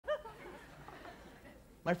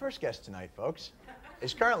My first guest tonight, folks,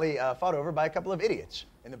 is currently fought over by a couple of idiots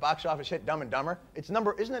in the box office hit Dumb and Dumber. Isn't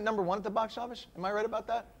it number one at the box office? Am I right about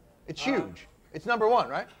that? It's huge. It's number one,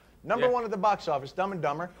 right? Number one at the box office, Dumb and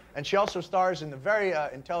Dumber. And she also stars in the very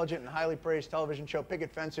intelligent and highly praised television show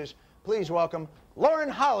Picket Fences. Please welcome Lauren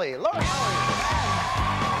Holly. Lauren Holly.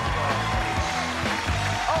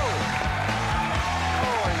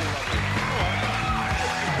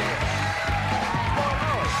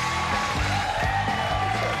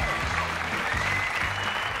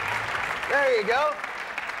 There you go.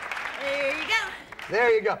 There you go.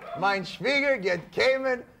 There you go. Mein Schwieger, get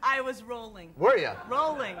Cayman. I was rolling. Were you?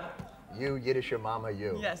 Rolling. You Yiddisher mama,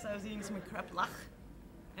 you. Yes, I was eating some crepe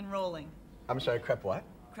and rolling. I'm sorry, crepe what?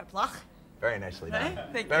 Crepe. Very nicely done. Right?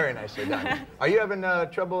 Thank Very you. nicely done. Are you having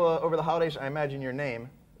trouble over the holidays? I imagine your name,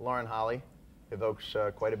 Lauren Holly, evokes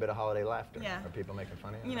quite a bit of holiday laughter. Yeah. Are people making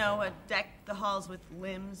fun of you? You know, deck the halls with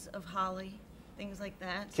limbs of holly, things like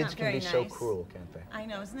that. It's Kids not can very be nice. so cruel, can't they? I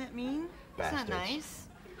know, isn't that mean? Bastards. It's not nice.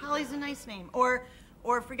 Holly's a nice name. Or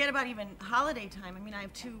forget about even holiday time. I mean, I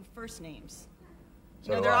have 2 first names. So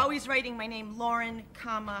You know, they're always writing my name Lauren,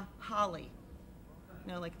 Holly.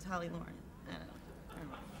 You know, like it's Holly Lauren. I don't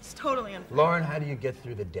know. It's totally unfair. Lauren, how do you get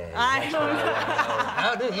through the day? I don't know.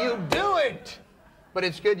 How do you do it? But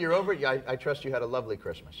it's good you're over it. I trust you had a lovely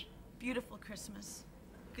Christmas. Beautiful Christmas.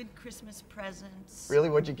 Good Christmas presents. Really?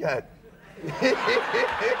 What'd you get?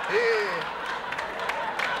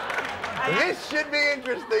 This should be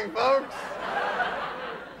interesting, folks.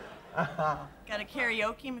 Got a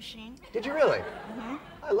karaoke machine. Did you really? Mm-hmm.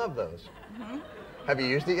 I love those. Mm-hmm. Have you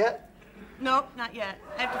used it yet? Nope, not yet.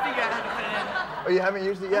 I have to figure out how to put it in. Oh, you haven't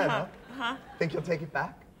used it yet, huh? Uh-huh. Think you'll take it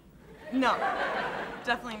back? No,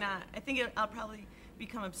 definitely not. I think I'll probably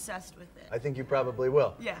become obsessed with it. I think you probably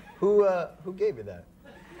will. Yeah. Who gave you that?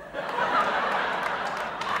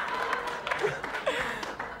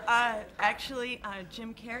 Actually,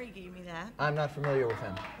 Jim Carrey gave me that. I'm not familiar with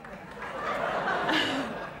him.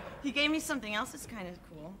 He gave me something else that's kind of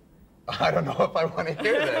cool. I don't know if I want to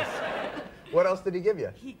hear this. What else did he give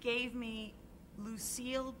you? He gave me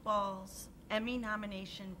Lucille Ball's Emmy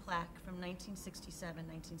nomination plaque from 1967,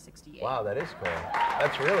 1968. Wow, that is cool.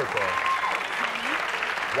 That's really cool.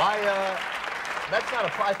 Why, that's not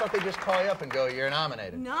a, I thought they just call you up and go, you're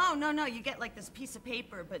nominated. No. You get like this piece of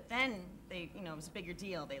paper, but then they, you know, it was a bigger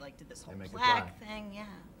deal. They like did this whole make a plaque thing, yeah.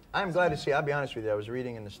 I'm glad to see, I'll be honest with you, I was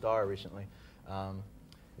reading in the Starr recently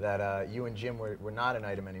that you and Jim were not an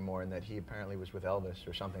item anymore and that he apparently was with Elvis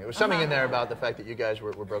or something. There was something in there about the fact that you guys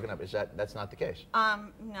were broken up. That's not the case?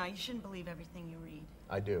 No, you shouldn't believe everything you read.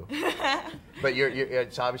 I do. But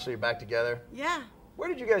it's obviously you're back together? Yeah. Where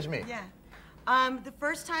did you guys meet? Yeah. The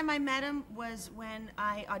first time I met him was when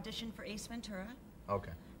I auditioned for Ace Ventura.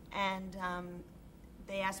 Okay. And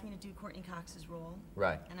they asked me to do Courtney Cox's role.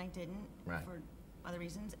 Right. And I didn't right. for other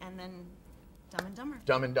reasons. And then Dumb and Dumber.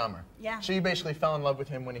 Dumb and Dumber. Yeah. So you basically fell in love with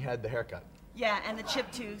him when he had the haircut? Yeah, and the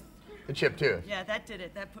chipped tooth. The chipped tooth? Yeah, that did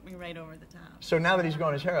it. That put me right over the top. So now that he's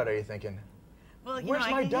growing his hair out, are you thinking, well, where's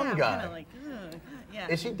my dumb guy? Kinda like, ugh, yeah.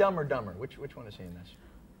 Is he dumb or dumber? Which one is he in this?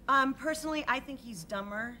 Personally, I think he's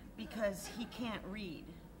dumber because he can't read.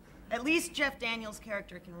 At least Jeff Daniels'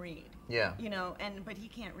 character can read. Yeah. You know, but he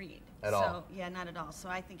can't read. At all? So, yeah, not at all. So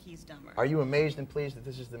I think he's dumber. Are you amazed and pleased that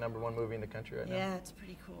this is the #1 movie in the country right now? Yeah, it's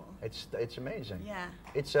pretty cool. It's amazing. Yeah.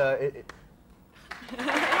 It's I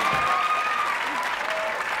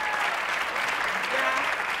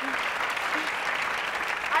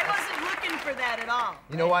wasn't looking for that at all.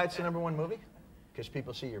 You know why it's the #1 movie? Because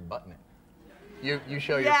people see you're butting it. You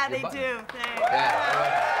show your Yeah, they button. do.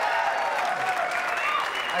 Yeah.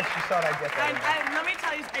 I just thought I'd get that. Let me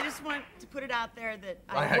tell you, I just want to put it out there that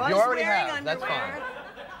I was you already wearing have. underwear.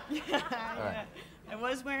 That's fine. Yeah. I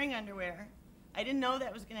was wearing underwear. I didn't know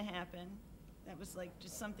that was going to happen. That was like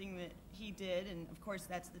just something that he did, and of course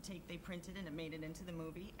that's the take they printed, and it made it into the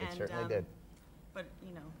movie. It certainly did. But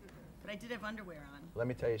I did have underwear on. Let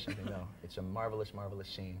me tell you something though. It's a marvelous, marvelous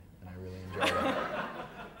scene, and I really enjoyed it.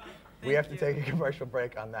 We have to take a commercial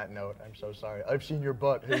break on that note. I'm so sorry. I've seen your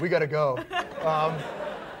butt. Hey, we gotta go.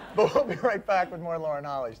 But we'll be right back with more Lauren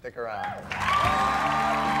Holly. Stick around.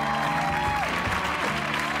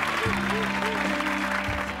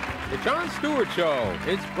 The Jon Stewart Show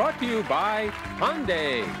is brought to you by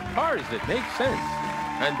Hyundai, cars that make sense,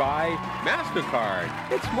 and by MasterCard.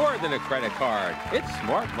 It's more than a credit card. It's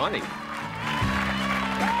smart money.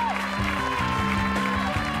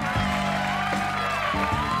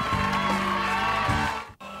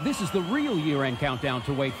 This is the real year-end countdown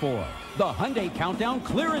to wait for. The Hyundai Countdown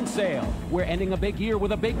Clearance Sale. We're ending a big year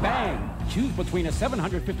with a big bang. Choose between a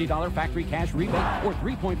 $750 factory cash rebate or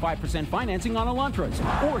 3.5% financing on Elantras.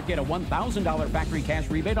 Or get a $1,000 factory cash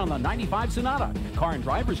rebate on the 95 Sonata. Car and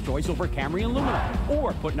driver's choice over Camry and Lumina.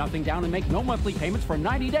 Or put nothing down and make no monthly payments for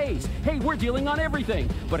 90 days. Hey, we're dealing on everything.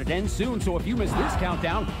 But it ends soon, so if you miss this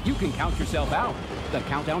countdown, you can count yourself out. The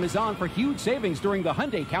countdown is on for huge savings during the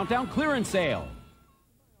Hyundai Countdown Clearance Sale.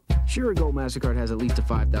 Sure, Gold MasterCard has at least a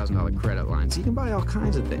 $5,000 credit line, so you can buy all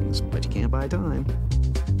kinds of things, but you can't buy time.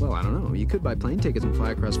 Well, I don't know. You could buy plane tickets and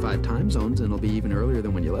fly across 5 time zones, and it'll be even earlier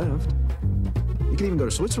than when you left. You can even go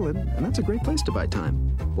to Switzerland, and that's a great place to buy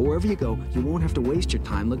time. But wherever you go, you won't have to waste your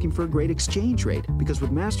time looking for a great exchange rate, because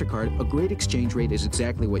with MasterCard, a great exchange rate is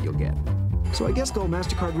exactly what you'll get. So I guess Gold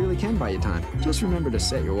MasterCard really can buy you time. Just remember to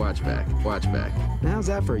set your watch back. Watch back. Now, how's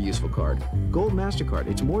that for a useful card? Gold MasterCard.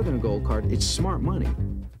 It's more than a gold card. It's smart money.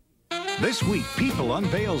 This week, People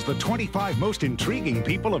unveils the 25 most intriguing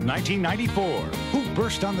people of 1994. Who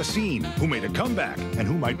burst on the scene, who made a comeback, and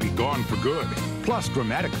who might be gone for good. Plus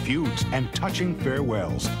dramatic feuds and touching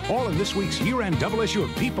farewells. All in this week's year-end double issue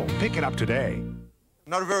of People. Pick it up today.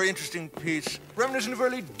 Not a very interesting piece, reminiscent of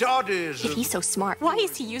early Doddies. If he's so smart, why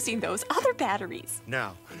is he using those other batteries?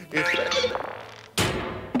 Now, if...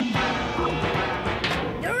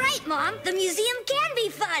 You're right, Mom. The museum can be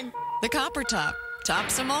fun. The Copper Top.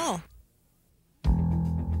 Tops them all.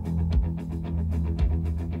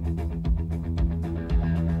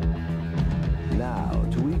 Now,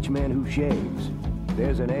 to each man who shaves,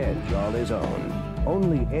 there's an edge all his own.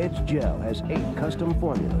 Only Edge Gel has 8 custom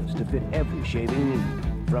formulas to fit every shaving need.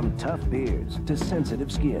 From tough beards to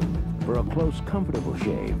sensitive skin. For a close, comfortable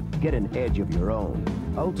shave, get an edge of your own.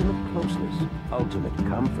 Ultimate closeness, ultimate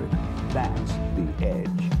comfort. That's the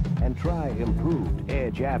Edge. And try improved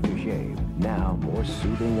Edge Aftershave, now more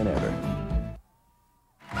soothing than ever.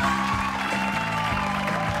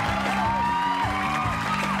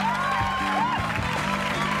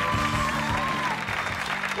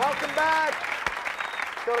 Welcome back.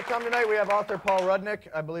 Still to come tonight, we have author Paul Rudnick.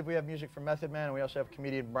 I believe we have music from Method Man, and we also have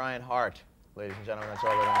comedian Brian Hart. Ladies and gentlemen, that's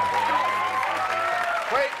all we're going to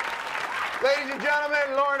do. Wait. Ladies and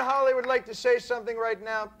gentlemen, Lauren Holly would like to say something right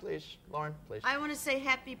now. Please, Lauren, please. I want to say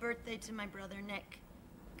happy birthday to my brother, Nick,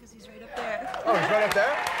 because he's right up there. Oh, he's right up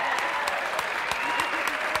there?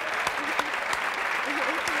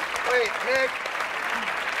 Wait, Nick.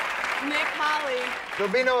 Nick Holly.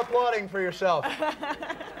 There'll be no applauding for yourself.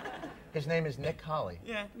 His name is Nick Holly.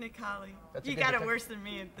 Yeah, Nick Holly. That's you got it worse than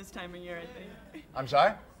me at this time of year, I think. I'm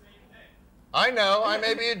sorry? I know, I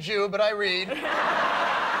may be a Jew, but I read.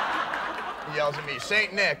 He yells at me,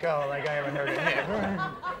 Saint Nick. Oh, like I haven't heard of Nick.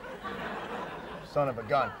 Son of a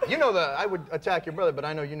gun. You know I would attack your brother, but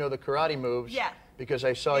I know you know the karate moves. Yeah. Because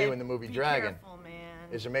I saw you in the movie Dragon. Careful, man.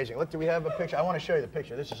 It's amazing. Look, do we have a picture? I want to show you the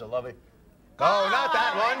picture. This is a lovely... Oh, not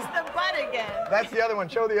that one. That's the butt again. That's the other one.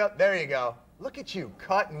 Show the other. There you go. Look at you,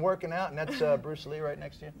 cut and working out, and that's Bruce Lee right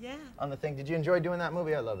next to you? Yeah. On the thing. Did you enjoy doing that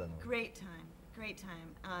movie? I love that movie. Great time. Great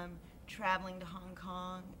time. Traveling to Hong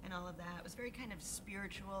Kong and all of that. It was very kind of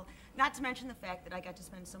spiritual. Not to mention the fact that I got to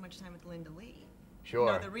spend so much time with Linda Lee. Sure.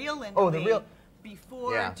 You know, the real Linda Lee. Oh, the real...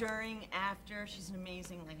 Before, during, after. She's an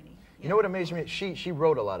amazing lady. You know what amazed me? She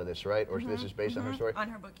wrote a lot of this, right? Or this is based on her story? On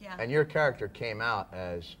her book, yeah. And your character came out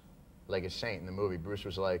as like a saint in the movie. Bruce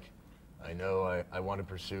was like, I know I want to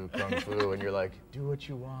pursue Kung Fu, and you're like, do what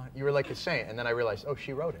you want. You were like a saint, and then I realized, oh,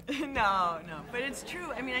 she wrote it. No, but it's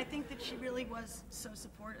true. I mean, I think that she really was so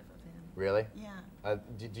supportive of him. Really? Yeah.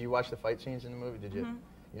 Did you watch the fight scenes in the movie? Did you?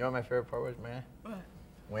 You know what my favorite part was, man? What?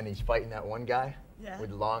 When he's fighting that one guy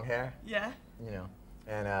with long hair. Yeah. You know,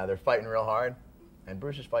 and they're fighting real hard, and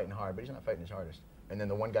Bruce is fighting hard, but he's not fighting his hardest. And then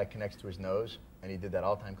the one guy connects to his nose, and he did that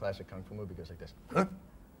all-time classic Kung Fu movie, goes like this. And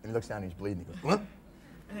he looks down, and he's bleeding, he goes,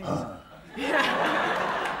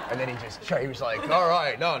 and then he was like, all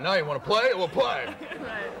right, now you want to play? We'll play.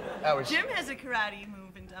 Right. Jim has a karate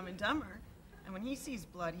move in Dumb and Dumber, and when he sees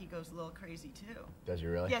blood, he goes a little crazy, too. Does he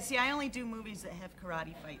really? Yeah, see, I only do movies that have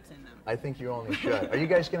karate fights in them. I think you only should. Are you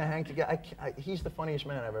guys going to hang together? He's the funniest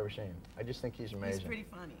man I've ever seen. I just think he's amazing. He's pretty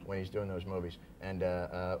funny. When he's doing those movies. And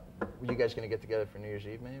you guys going to get together for New Year's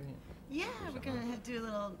Eve, maybe? Yeah, we're going to do a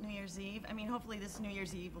little New Year's Eve. I mean, hopefully this New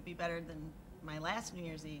Year's Eve will be better than my last New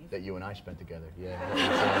Year's Eve. That you and I spent together, yeah.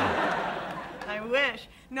 I wish.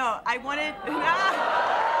 No, I wanted...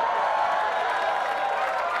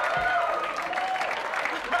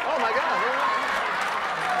 Oh my God.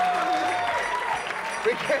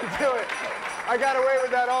 We can't do it. I got away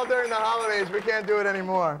with that all during the holidays. We can't do it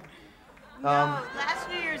anymore. No, last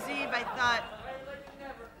New Year's Eve I thought...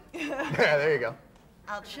 Yeah, there you go.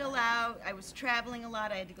 I'll chill out. I was traveling a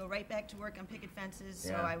lot. I had to go right back to work on picket fences,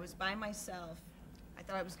 so I was by myself. I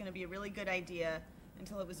thought it was going to be a really good idea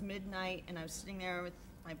until it was midnight, and I was sitting there with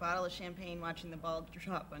my bottle of champagne watching the ball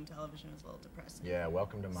drop on television. It was a little depressing. Yeah,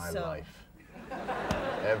 welcome to my life.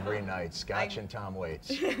 Every night, Scotch and Tom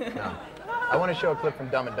Waits. No. I want to show a clip from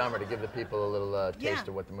Dumb and Dumber to give the people a little taste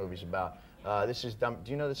of what the movie's about. This is Dumb.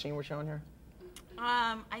 Do you know the scene we're showing here?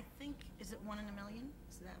 I think, is it 1 in a Million?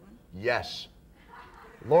 Is it that one? Yes.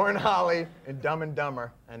 Lauren Holly in Dumb and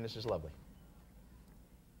Dumber, and this is lovely.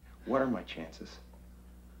 What are my chances?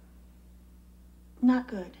 Not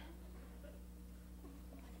good.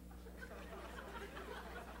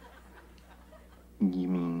 You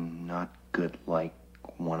mean not good like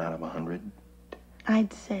 1 out of 100?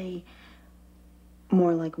 I'd say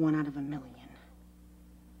more like 1 out of a million.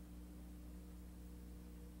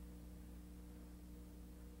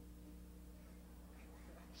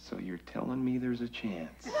 So you're telling me there's a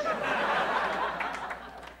chance?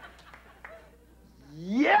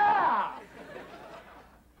 Yeah!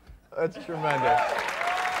 That's tremendous.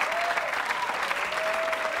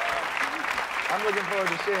 I'm looking forward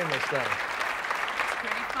to seeing this thing.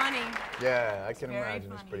 Pretty funny. Yeah, I can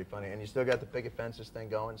imagine it's pretty funny. And you still got the picket fences thing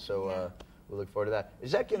going, so we'll look forward to that.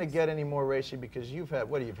 Is that going to get any more racy? Because you've had,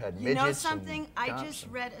 you've had midgets. You know something? I just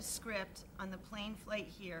read a script on the plane flight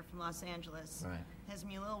here from Los Angeles. Right. Has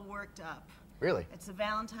me a little worked up. Really? It's a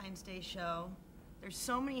Valentine's Day show. There's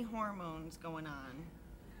so many hormones going on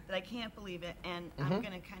that I can't believe it, and I'm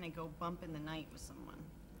going to kind of go bump in the night with someone.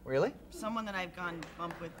 Really? Someone that I've gone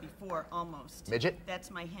bump with before, almost. Midget? That's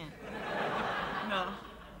my hint. No.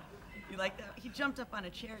 You like that? He jumped up on a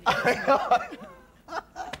chair.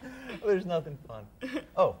 There's nothing fun.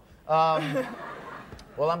 Oh,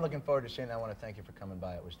 well, I'm looking forward to seeing that. I want to thank you for coming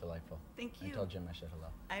by. It was delightful. Thank you. I told Jim I said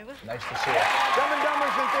hello. I will. Nice to see you. Dumb and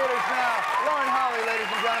Dumber's in theaters now. Lauren Holly,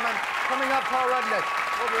 ladies and gentlemen. Coming up, Paul Rudnick.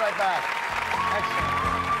 We'll be right back. Excellent.